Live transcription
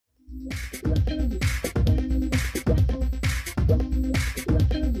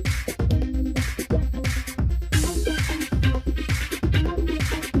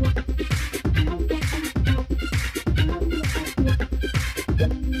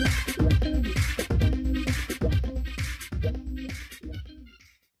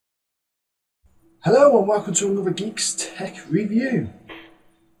Hello and welcome to another Geeks Tech review.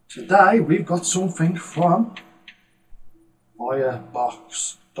 Today we've got something from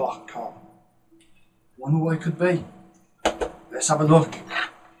Firebox.com. Wonder what it could be. Let's have a look.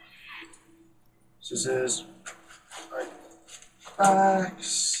 Scissors,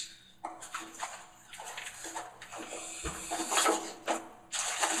 bags.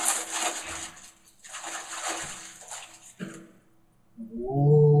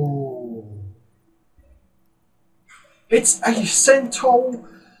 It's a Sentol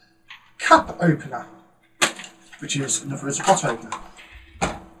cap opener, which is another as a pot opener.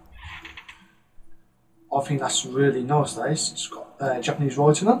 I think that's really nice. It's got Japanese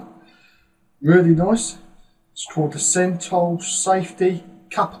writing on. Really nice. It's called the Sentol Safety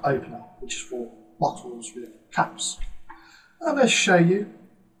Cap Opener, which is for bottles with caps. I'm going to show you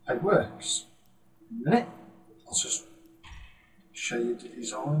how it works. In a minute, I'll just show you the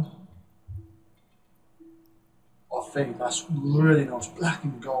design. I think that's really nice, black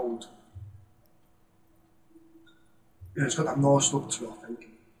and gold. Yeah, it's got that nice look to it, I think.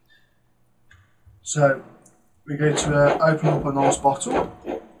 So, we're going to open up a nice bottle.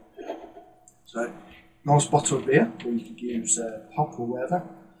 So, nice bottle of beer, or you could use pop or whatever.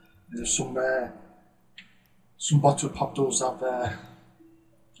 There's some bottle pop doors have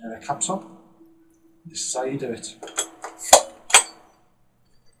caps on. This is how you do it.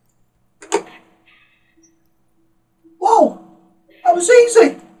 That was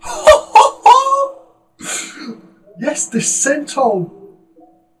easy! Yes, the Sentol!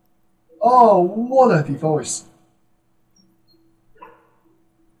 Oh, what a device!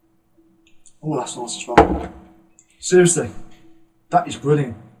 Oh, that's nice as well. Seriously, that is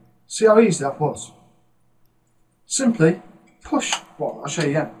brilliant. See how easy that was? Simply push. Well, I'll show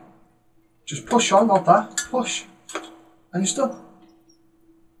you again. Just push on like that, push, and it's done.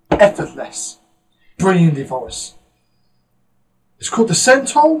 Effortless. Brilliant device. It's called the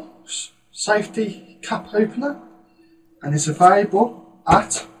Sentol Safety Cap Opener and it's available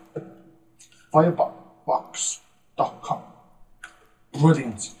at Firebox.com.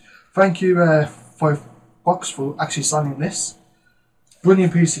 Brilliant. Thank you Firebox for actually signing this.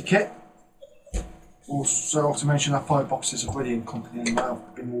 Brilliant piece of kit. Also, I have to mention that Firebox is a brilliant company and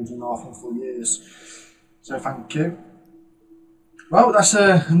I've been ordering off them for years. So thank you. Well, that's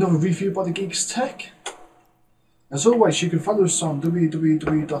another review by the Geeks Tech. As always, you can follow us on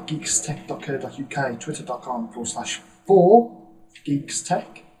www.geekstech.co.uk,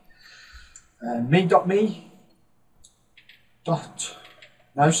 twitter.com/4geekstech,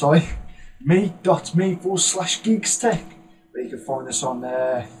 me.me/geekstech, where you can find us on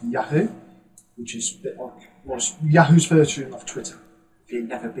Yahoo, which is a bit like Yahoo's version of Twitter, if you've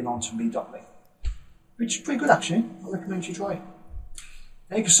never been onto me.me, which is pretty good actually. I recommend you try it.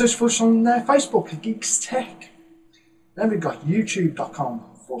 And you can search for us on Facebook at Geeks Tech. Then we've got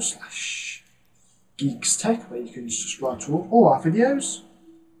youtube.com/geekstech, where you can subscribe to all our videos,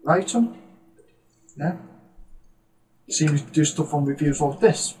 rate them. Yeah. You see me do stuff on reviews like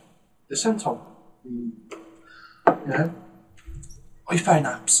this, the Sentol. You know, iPhone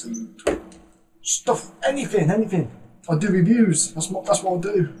apps and stuff, anything. I do reviews. That's what I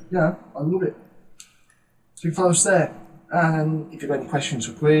do. Yeah, I love it. So you can follow us there. And if you've got any questions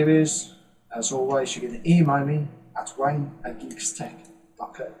or queries, as always, you can email me at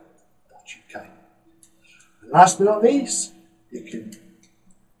wayne@geekstech.co.uk. And last but not least, you can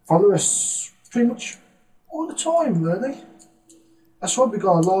follow us pretty much all the time, really. That's why we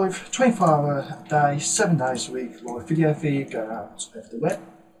got a live 24-hour a day, 7 days a week live video feed go out over the web,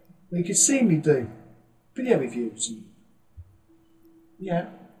 where you can see me do video reviews and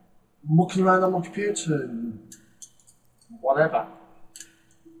mucking around on my computer and whatever.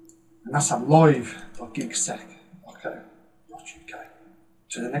 And that's at live.geekstech.co.uk.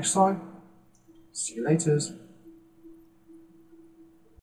 Till the next time, see you later.